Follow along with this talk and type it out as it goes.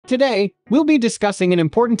Today, we'll be discussing an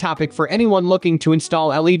important topic for anyone looking to install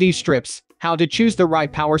LED strips: how to choose the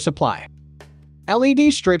right power supply.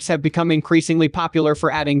 LED strips have become increasingly popular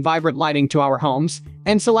for adding vibrant lighting to our homes,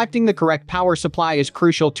 and selecting the correct power supply is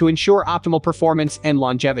crucial to ensure optimal performance and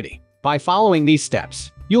longevity. By following these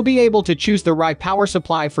steps, you'll be able to choose the right power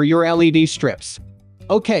supply for your LED strips.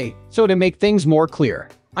 Okay, so to make things more clear,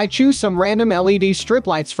 I choose some random LED strip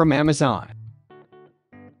lights from Amazon.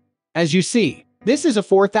 As you see, this is a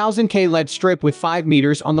 4000K LED strip with 5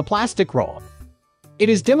 meters on the plastic roll. It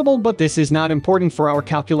is dimmable, but this is not important for our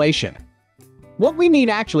calculation. What we need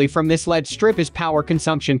actually from this LED strip is power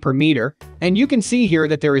consumption per meter, and you can see here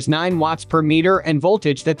that there is 9 watts per meter, and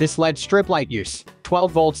voltage that this LED strip light uses,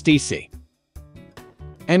 12 volts DC.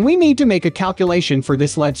 And we need to make a calculation for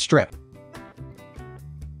this LED strip.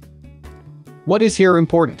 What is here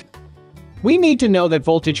important? We need to know that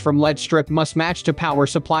voltage from LED strip must match to power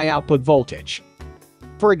supply output voltage.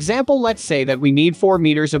 For example, let's say that we need 4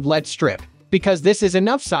 meters of LED strip, because this is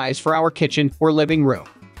enough size for our kitchen or living room.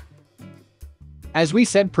 As we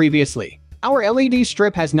said previously, our LED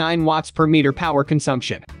strip has 9 watts per meter power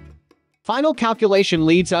consumption. Final calculation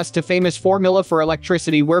leads us to famous formula for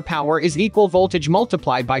electricity, where power is equal voltage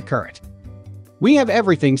multiplied by current. We have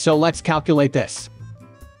everything, so let's calculate this.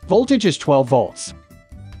 Voltage is 12 volts.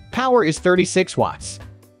 Power is 36 watts.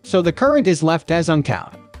 So the current is left as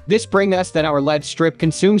uncounted. This brings us that our LED strip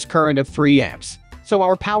consumes current of 3 amps. So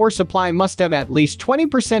our power supply must have at least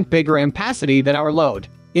 20% bigger ampacity than our load,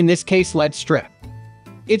 in this case LED strip.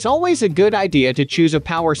 It's always a good idea to choose a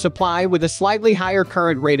power supply with a slightly higher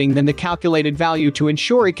current rating than the calculated value to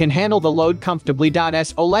ensure it can handle the load comfortably.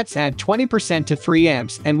 So let's add 20% to 3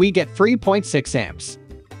 amps and we get 3.6 amps.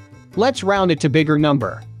 Let's round it to bigger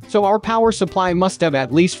number. So our power supply must have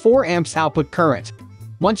at least 4 amps output current.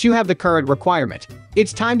 Once you have the current requirement,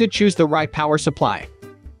 it's time to choose the right power supply.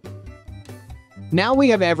 Now we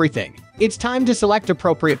have everything. It's time to select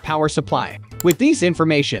appropriate power supply. With these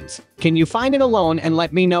informations, can you find it alone and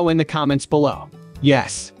let me know in the comments below?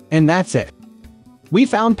 Yes, and that's it. We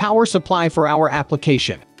found power supply for our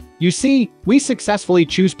application. You see, we successfully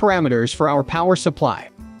choose parameters for our power supply.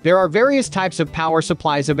 There are various types of power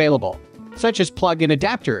supplies available, such as plug-in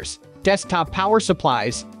adapters, desktop power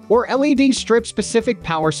supplies, or LED strip-specific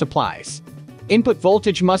power supplies. Input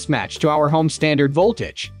voltage must match to our home standard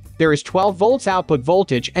voltage. There is 12 volts output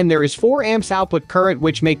voltage and there is 4 amps output current,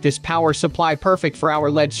 which make this power supply perfect for our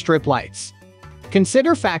LED strip lights.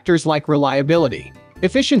 Consider factors like reliability,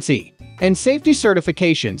 efficiency, and safety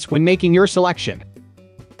certifications when making your selection.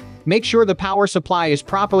 Make sure the power supply is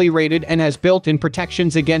properly rated and has built-in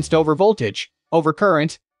protections against overvoltage,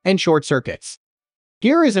 overcurrent, and short circuits.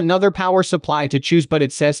 Here is another power supply to choose, but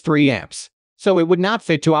it says 3 amps, so it would not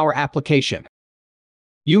fit to our application.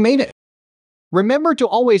 You made it! Remember to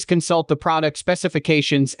always consult the product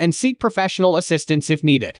specifications and seek professional assistance if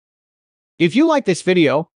needed. If you like this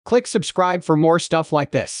video, click subscribe for more stuff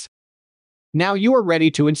like this. Now you are ready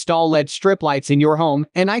to install LED strip lights in your home,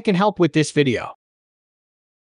 and I can help with this video.